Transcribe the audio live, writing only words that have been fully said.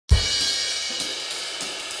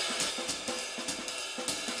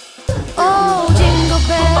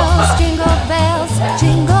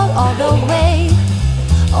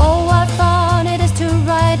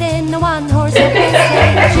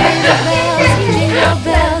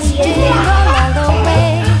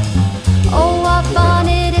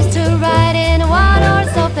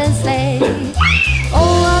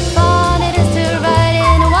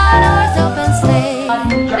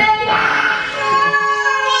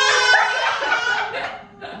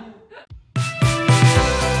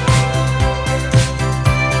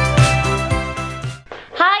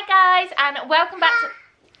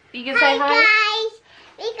Say hi. Guys,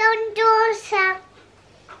 we're going to do some.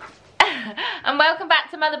 And welcome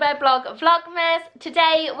back to Motherbyrdblog Vlogmas.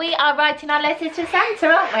 Today we are writing our letters to Santa,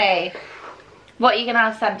 aren't we? What are you going to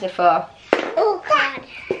ask Santa for? Oh God.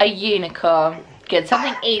 A unicorn. Good,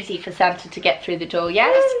 something easy for Santa to get through the door,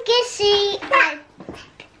 yes? Skissy,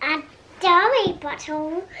 a dummy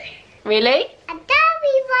bottle. Really? A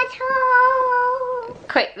dummy bottle.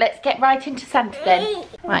 Quick, let's get right into Santa then.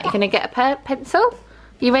 Right, you're going to get a pencil.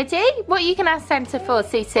 You ready? What are you going to ask Santa for,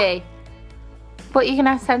 Cece? What are you going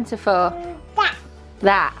to ask Santa for?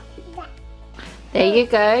 That. There you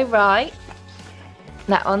go, right.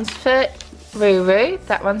 That one's for Ruru.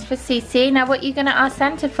 That one's for Cece. Now what are you going to ask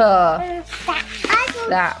Santa for?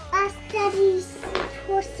 That.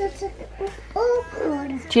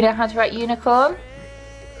 Do you know how to write unicorn?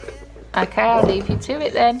 Okay, I'll leave you to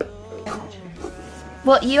it then.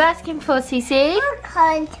 What are you asking for, Cece?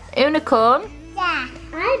 Unicorn. Unicorn? Yeah,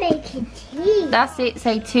 I'm making tea. That's it.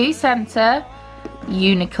 Say to Santa,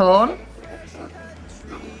 unicorn.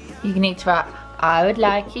 You need to write, I would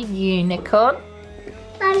like a unicorn.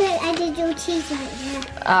 I did your cheese right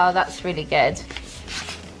there. Oh, that's really good.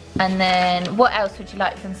 And then, what else would you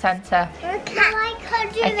like from Santa? A cat. I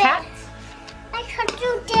can't do A cat? I can't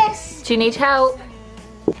do this. Do you need help?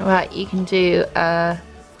 Right, you can do a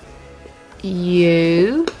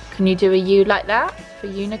U. Can you do a U like that for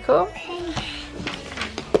unicorn? Okay.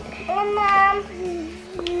 Mom.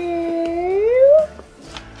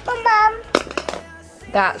 Mom.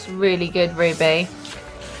 That's really good, Ruby.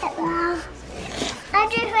 I'm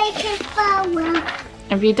just making flower.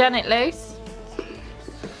 Have you done it, Luce?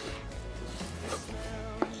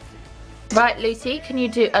 Right, Lucy, can you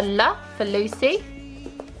do a la for Lucy?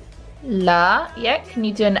 La, yeah. Can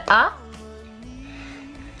you do an a?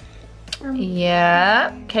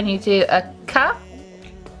 Yeah. Can you do a ka?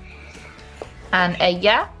 And a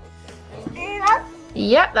ya?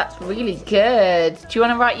 Yep, that's really good. Do you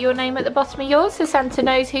want to write your name at the bottom of yours so Santa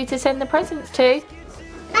knows who to send the presents to?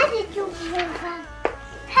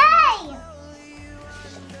 Hey!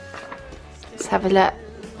 Let's have a look.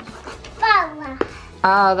 Flower.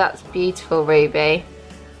 Oh, that's beautiful, Ruby.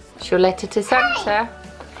 It's your letter to Santa. Hey.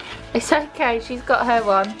 It's okay, she's got her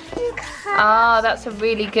one. Oh, that's a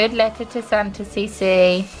really good letter to Santa,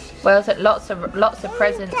 Cece. Well, lots of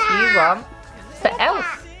presents you want. It's the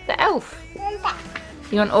elf. The elf.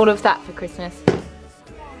 You want all of that for Christmas?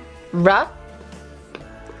 Ra.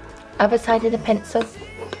 Other side of the pencil.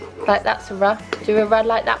 Like that's a ra. Do a ra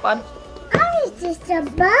like that one. Oh, is this a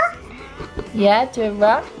bar? Yeah, do a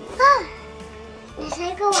ra. Let's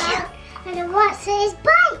go out and what's his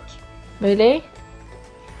bike? Really?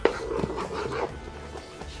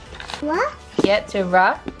 What? Yeah, do a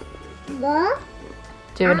ra. What?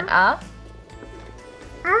 Do an a.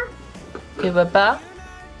 Do a ba.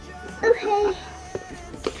 Okay.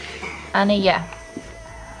 And a yeah.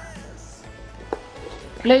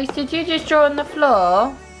 Luce, did you just draw on the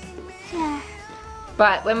floor? Yeah.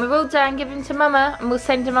 Right, when we're all done, give them to Mama and we'll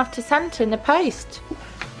send them off to Santa in the post.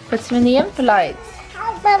 Put them in the envelopes.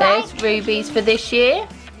 There's Ruby's for this year.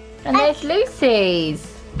 And there's Lucy's.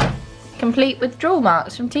 Complete with draw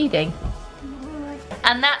marks from teething.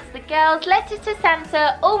 And that's the girls' letters to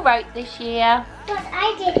Santa all wrote this year. What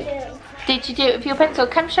I did do. Did you do it with your pencil?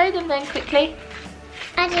 Come show them then quickly.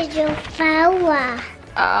 I did your flower.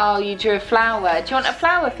 Oh, you drew a flower. Do you want a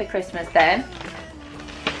flower for Christmas then?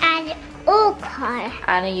 And unicorn.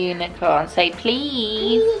 And a unicorn. Say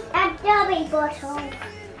please. A dummy bottle.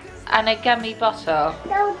 And a gummy bottle.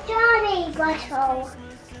 No dummy bottle.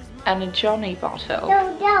 And a Johnny bottle.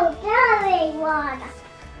 No dummy one.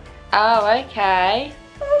 Oh, okay.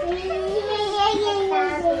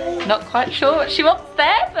 Not quite sure what she wants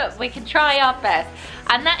there, but we can try our best.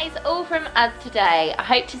 And that is all from us today. I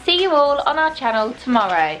hope to see you all on our channel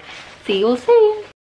tomorrow. See you all soon.